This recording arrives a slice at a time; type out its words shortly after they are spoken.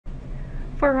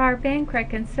For our bank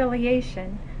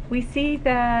reconciliation, we see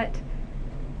that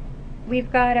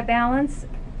we've got a balance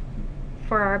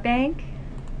for our bank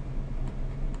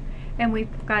and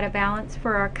we've got a balance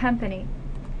for our company.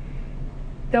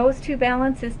 Those two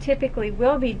balances typically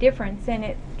will be different, and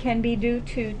it can be due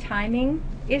to timing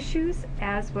issues,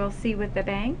 as we'll see with the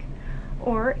bank,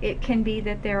 or it can be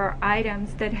that there are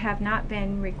items that have not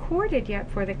been recorded yet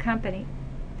for the company.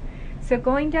 So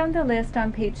going down the list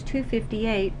on page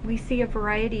 258, we see a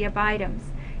variety of items,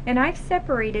 and I've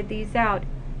separated these out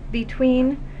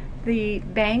between the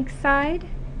bank side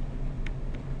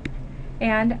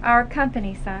and our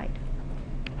company side.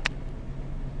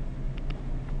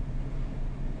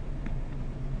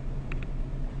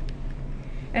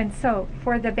 And so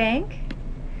for the bank,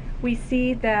 we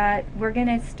see that we're going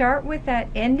to start with that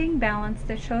ending balance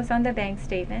that shows on the bank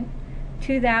statement.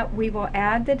 To that, we will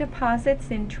add the deposits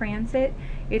in transit.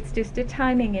 It's just a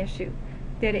timing issue.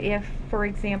 That if, for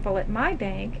example, at my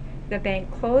bank, the bank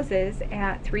closes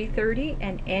at 3:30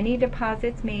 and any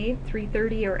deposits made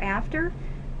 3:30 or after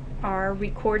are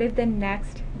recorded the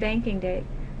next banking day.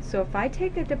 So if I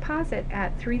take a deposit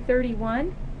at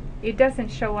 3:31, it doesn't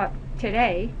show up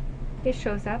today, it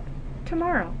shows up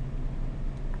tomorrow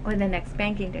or the next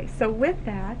banking day. So with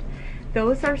that,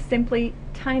 those are simply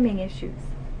timing issues.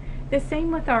 The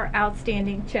same with our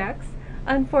outstanding checks.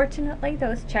 Unfortunately,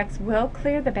 those checks will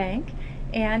clear the bank,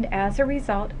 and as a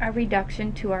result, a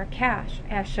reduction to our cash,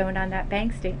 as shown on that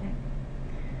bank statement.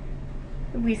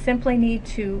 We simply need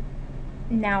to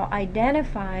now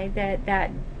identify that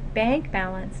that bank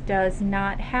balance does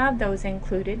not have those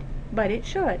included, but it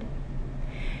should.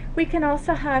 We can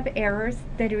also have errors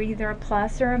that are either a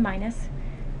plus or a minus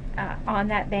on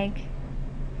that bank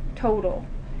total,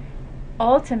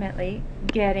 ultimately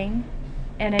getting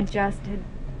an adjusted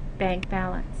bank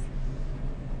balance.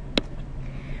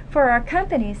 For our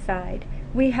company side,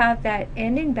 we have that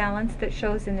ending balance that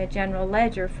shows in the general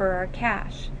ledger for our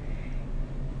cash.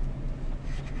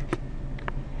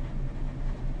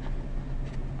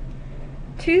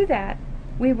 To that,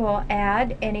 we will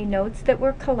add any notes that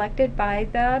were collected by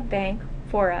the bank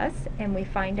for us, and we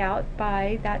find out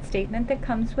by that statement that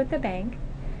comes with the bank.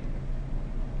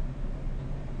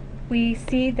 We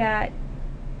see that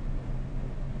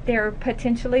there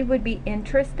potentially would be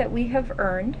interest that we have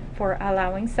earned for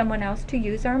allowing someone else to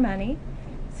use our money,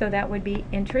 so that would be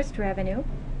interest revenue.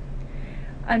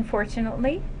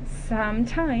 Unfortunately,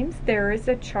 sometimes there is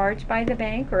a charge by the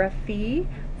bank or a fee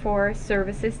for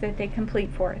services that they complete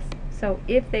for us. So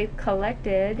if they've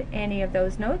collected any of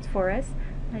those notes for us,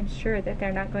 I'm sure that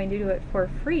they're not going to do it for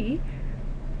free.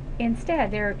 Instead,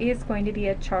 there is going to be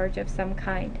a charge of some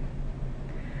kind.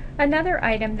 Another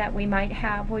item that we might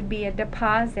have would be a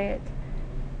deposit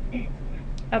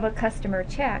of a customer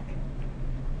check,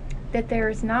 that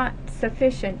there's not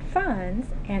sufficient funds,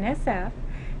 NSF,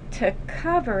 to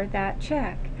cover that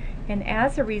check. And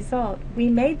as a result, we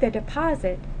made the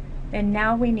deposit and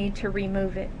now we need to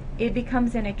remove it. It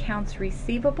becomes an accounts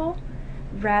receivable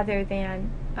rather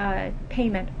than a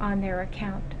payment on their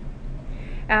account.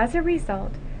 As a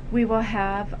result, we will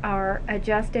have our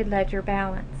adjusted ledger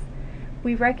balance.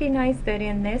 We recognize that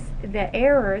in this, the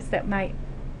errors that might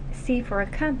see for a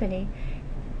company,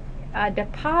 a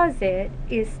deposit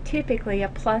is typically a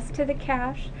plus to the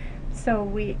cash, so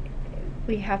we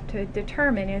have to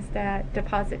determine, is that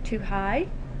deposit too high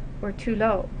or too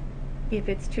low? If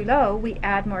it's too low, we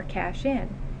add more cash in.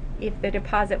 If the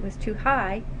deposit was too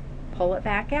high, pull it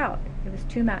back out. It was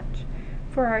too much.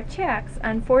 For our checks,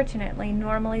 unfortunately,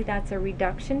 normally that's a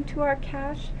reduction to our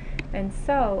cash, and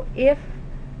so if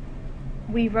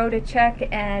we wrote a check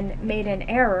and made an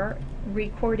error,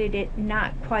 recorded it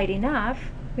not quite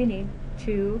enough, we need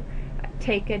to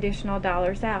take additional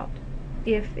dollars out.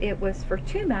 If it was for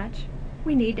too much,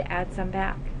 we need to add some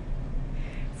back.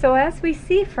 So as we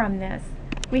see from this,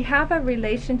 we have a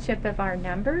relationship of our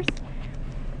numbers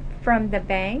from the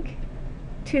bank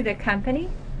to the company.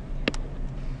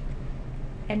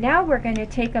 And now we're going to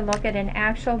take a look at an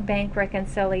actual bank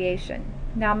reconciliation.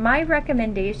 Now my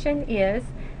recommendation is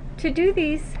to do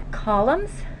these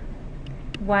columns,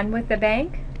 one with the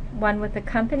bank, one with the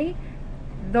company.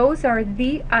 Those are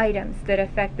the items that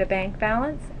affect the bank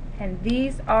balance, and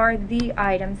these are the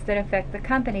items that affect the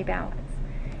company balance.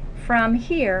 From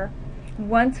here,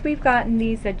 once we've gotten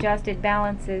these adjusted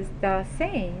balances the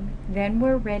same, then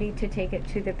we're ready to take it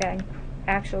to the bank,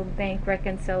 actual bank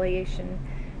reconciliation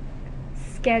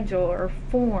schedule or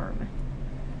form.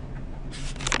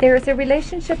 There is a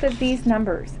relationship of these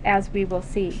numbers, as we will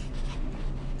see.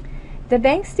 The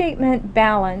bank statement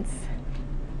balance,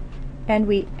 and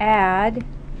we add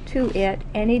to it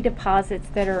any deposits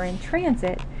that are in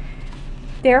transit,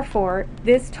 Therefore,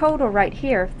 this total right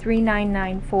here,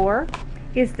 3994,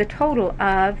 is the total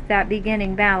of that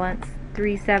beginning balance,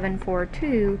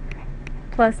 3742,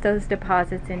 plus those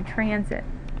deposits in transit.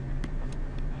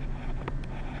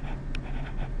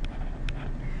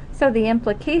 So the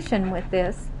implication with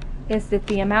this is that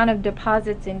the amount of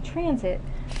deposits in transit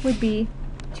would be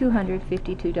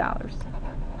 $252.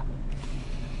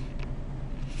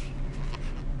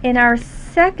 In our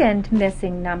second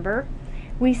missing number,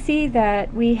 we see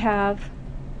that we have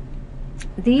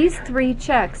these three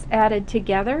checks added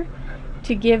together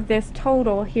to give this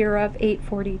total here of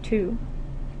 842.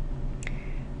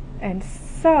 And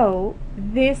so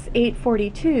this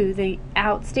 842, the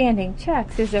outstanding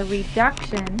checks, is a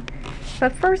reduction.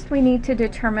 But first we need to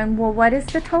determine, well, what is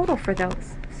the total for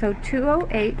those? So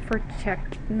 208 for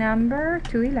check number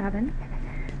 211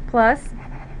 plus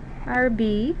our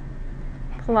B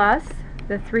plus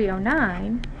the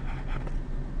 309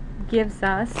 gives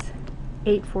us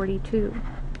 842.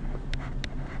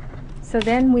 So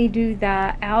then we do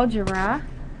the algebra,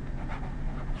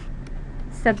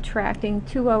 subtracting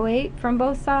 208 from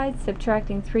both sides,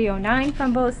 subtracting 309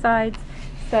 from both sides,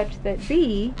 such that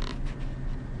B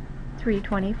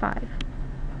 325.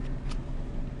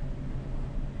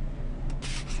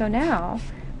 So now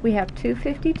we have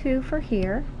 252 for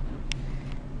here,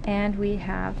 and we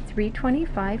have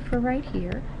 325 for right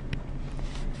here.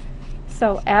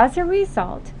 So as a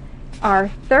result, our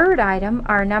third item,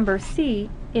 our number C,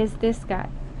 is this guy.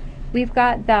 We've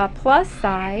got the plus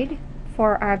side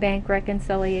for our bank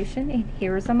reconciliation, and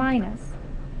here's a minus.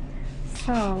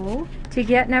 So to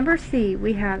get number C,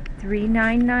 we have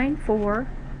 3994,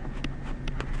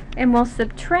 and we'll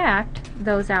subtract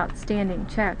those outstanding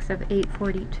checks of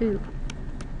 842.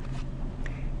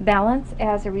 Balance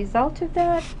as a result of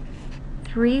that,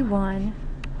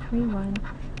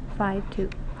 3152.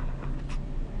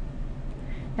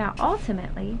 Now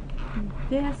ultimately,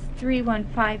 this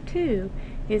 3152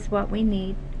 is what we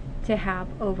need to have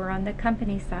over on the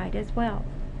company side as well.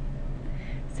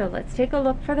 So let's take a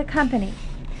look for the company.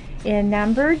 In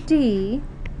number D,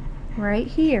 right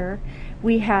here,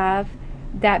 we have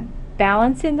that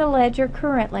balance in the ledger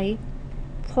currently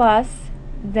plus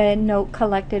the note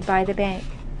collected by the bank.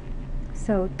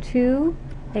 So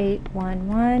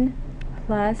 2811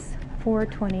 plus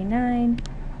 429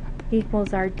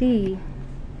 equals our D.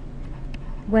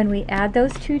 When we add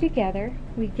those two together,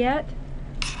 we get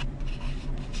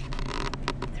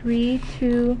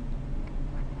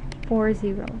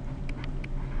 3240.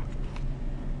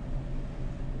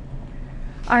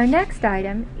 Our next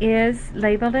item is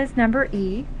labeled as number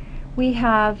E. We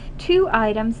have two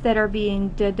items that are being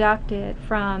deducted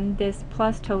from this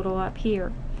plus total up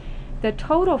here. The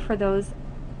total for those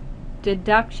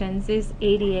deductions is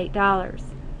 $88.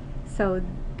 So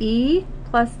E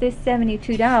plus this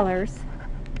 $72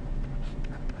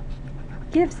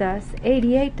 gives us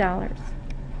 $88.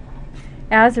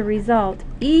 As a result,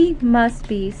 E must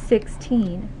be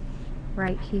 16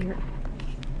 right here.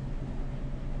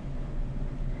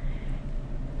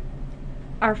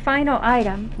 Our final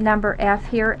item, number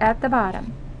F here at the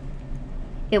bottom,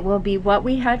 it will be what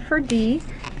we had for D,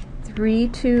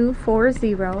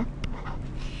 3240,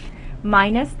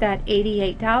 minus that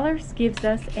 $88 gives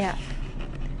us F.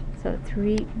 So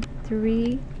 3.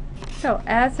 So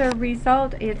as a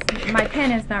result, my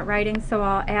pen is not writing, so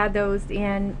I'll add those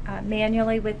in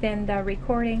manually within the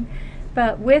recording.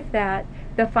 But with that,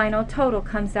 the final total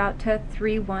comes out to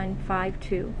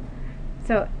 3152.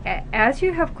 So as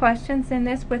you have questions in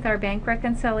this with our bank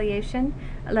reconciliation,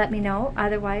 let me know.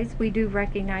 Otherwise, we do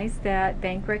recognize that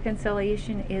bank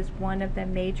reconciliation is one of the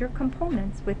major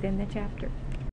components within the chapter.